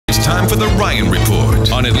time for the Ryan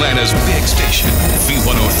Report on Atlanta's big station,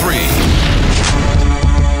 V103.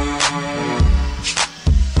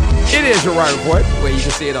 It is your Ryan Report, where you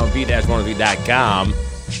can see it on v-103.com.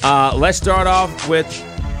 Let's start off with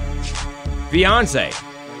Beyonce.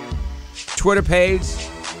 Twitter page,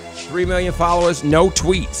 3 million followers, no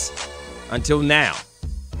tweets until now.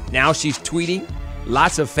 Now she's tweeting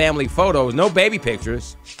lots of family photos, no baby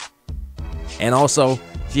pictures. And also,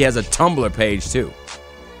 she has a Tumblr page, too.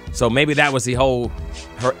 So maybe that was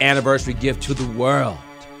her anniversary gift to the world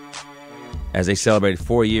as they celebrated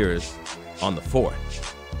 4 years on the 4th.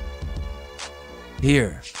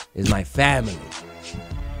 Here is my family.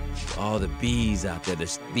 All the bees out there,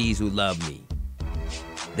 the bees who love me.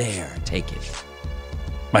 There, take it.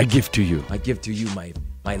 My gift to you. My gift to you,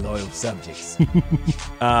 my loyal subjects.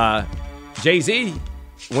 Jay-Z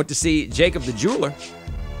went to see Jacob the jeweler.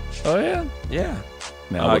 Oh, yeah? Yeah.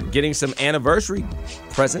 Now, getting some anniversary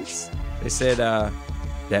presents. They said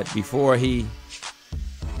that before he,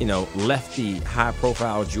 left the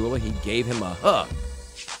high-profile jeweler, he gave him a hug.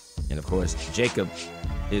 And, of course, Jacob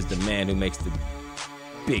is the man who makes the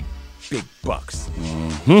big bucks.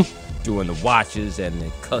 Mm-hmm. Doing the watches and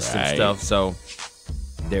the custom stuff. So,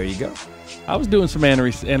 there you go. I was doing some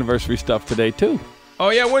anniversary stuff today, too. Oh,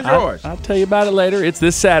 yeah? When's yours? I'll tell you about it later. It's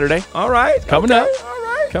this Saturday. All right. Coming up. All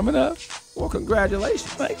right. Coming up. Well, congratulations.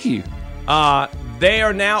 Thank you. They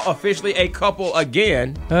are now officially a couple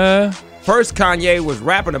again. First, Kanye was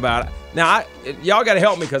rapping about it. Now, y'all got to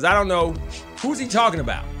help me because I don't know. Who's he talking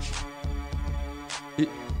about?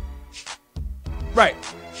 Right.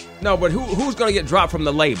 No, but who's going to get dropped from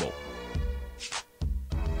the label?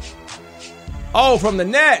 Oh, from the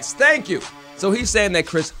Nets. Thank you. So he's saying that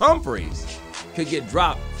Chris Humphries could get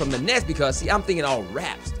dropped from the Nets because, see, I'm thinking all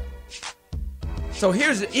rap stuff. So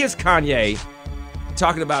here's Kanye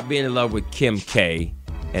talking about being in love with Kim K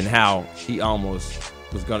and how he almost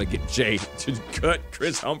was going to get Jay to cut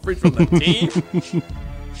Chris Humphries from the team.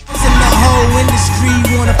 In the whole industry,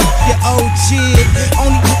 wanna fuck your old chick.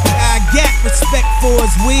 Only I got respect for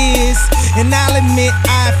his whiz. And I'll admit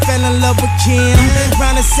I fell in love with Kim.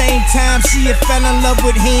 Around the same time she had fell in love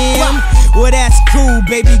with him. Well, that's cool,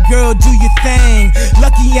 baby girl, do your thing.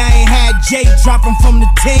 Lucky I ain't had Jay dropping from the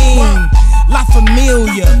team. La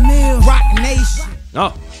Familia, Rock Nation.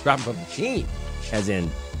 Oh, dropping from the team, as in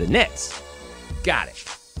the Nets. Got it.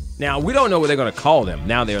 Now, we don't know what they're going to call them.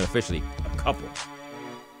 Now they're officially a couple.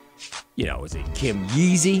 Is it Kim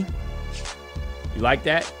Yeezy? You like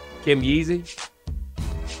that? Kim Yeezy?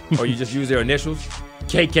 Or you just use their initials?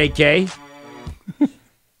 KKK?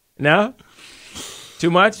 No?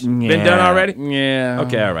 Too much? Yeah. Been done already? Yeah.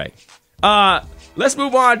 Okay, all right. Let's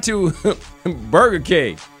move on to Burger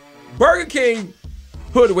King. Burger King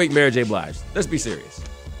hoodwinked Mary J. Blige. Let's be serious.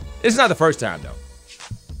 It's not the first time, though.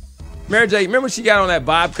 Mary J., remember she got on that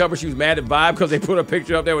Vibe cover? She was mad at Vibe because they put a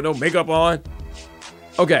picture up there with no makeup on?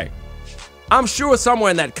 Okay. I'm sure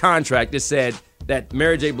somewhere in that contract it said that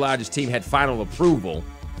Mary J. Blige's team had final approval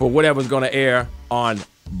for whatever's going to air on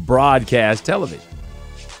broadcast television.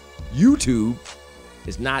 YouTube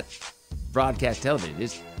is not broadcast television.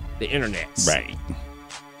 It's the internet. Right.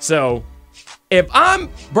 So, if I'm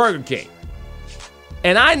Burger King,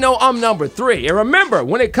 and I know I'm number 3, and remember,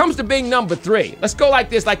 when it comes to being number 3, let's go like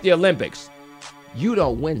this, like the Olympics. You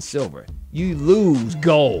don't win silver. You lose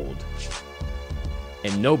gold.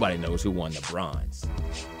 And nobody knows who won the bronze.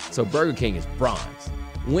 So Burger King is bronze,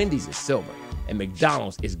 Wendy's is silver, and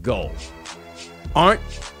McDonald's is gold. Aren't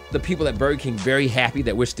the people at Burger King very happy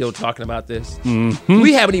that we're still talking about this? Mm-hmm.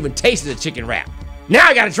 We haven't even tasted a chicken wrap. Now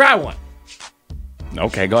I gotta try one.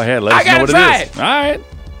 Okay, go ahead. Let us know what it is. All right.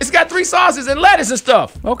 It's got 3 sauces and lettuce and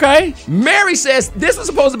stuff. Okay. Mary says this was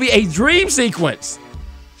supposed to be a dream sequence.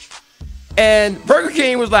 And Burger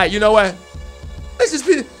King was like, you know what? Let's just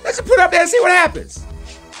put it up there and see what happens.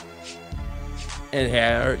 And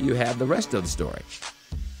here you have the rest of the story.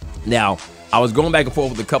 Now, I was going back and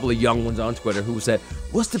forth with a couple of young ones on Twitter who said,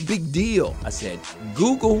 what's the big deal? I said,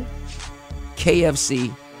 Google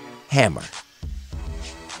KFC hammer.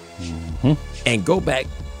 Mm-hmm. And go back.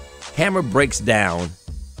 Hammer breaks down,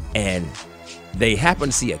 and they happen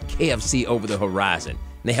to see a KFC over the horizon.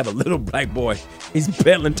 And they have a little black boy. He's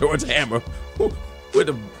pedaling towards Hammer with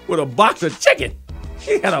a box of chicken.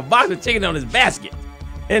 He had a box of chicken on his basket.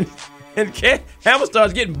 And Hammer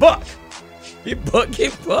starts getting buck. Get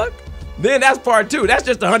buck. Then that's part 2. That's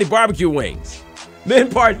just the honey barbecue wings.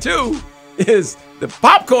 Then part 2 is the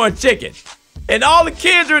popcorn chicken. And all the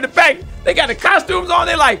kids are in the back. They got the costumes on.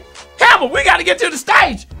 They're like, Hammer, we got to get to the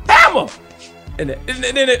stage. Hammer. And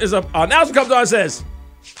then there's an announcer comes on and says,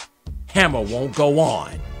 Hammer won't go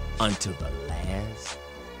on until the last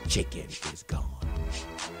chicken is gone.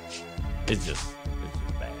 It's just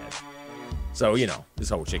bad. So, this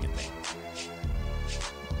whole chicken thing.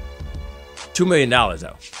 $2 million,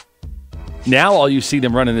 though. Now all you see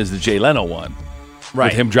them running is the Jay Leno one.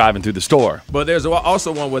 Right. With him driving through the store. But there's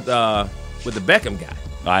also one with the Beckham guy.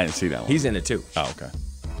 I didn't see that one. He's in it, too. Oh, okay.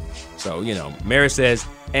 So, Mary says,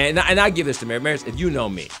 and I give this to Mary. Mary, if you know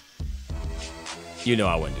me, you know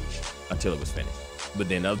I wouldn't do that until it was finished. But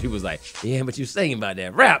then other people was like, yeah, but you singing about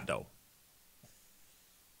that rap, though.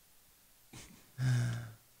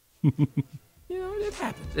 It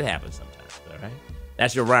happens. It happens sometimes, all right?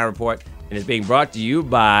 That's your Ryan Report, and it's being brought to you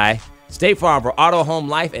by State Farm for auto, home,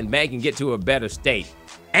 life, and banking. Get to a better state.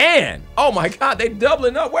 And, oh, my God, they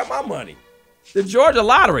doubling up. Where's my money? The Georgia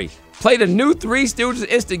Lottery. Play the new Three Stooges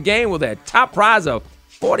instant game with a top prize of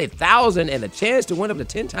 $40,000 and a chance to win up to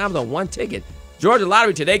 10 times on one ticket. Georgia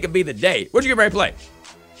Lottery, today could be the day. What you get ready to play?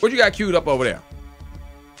 What you got queued up over there?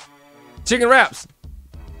 Chicken wraps.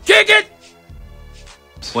 Kick it!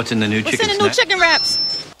 What's in the new chicken snack? What's in the new chicken wraps?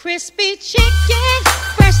 Crispy chicken,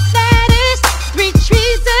 fresh lettuce, 3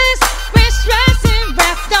 cheeses, French dressing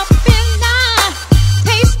wrapped up in a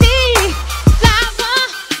tasty flour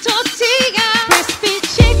tortilla. Crispy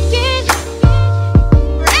chicken,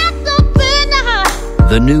 wrapped up in a.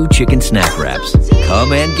 The new chicken snack wraps.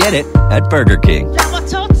 Come and get it at Burger King. Flour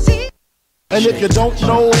tortilla. And if you don't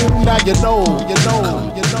know, now you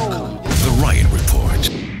know.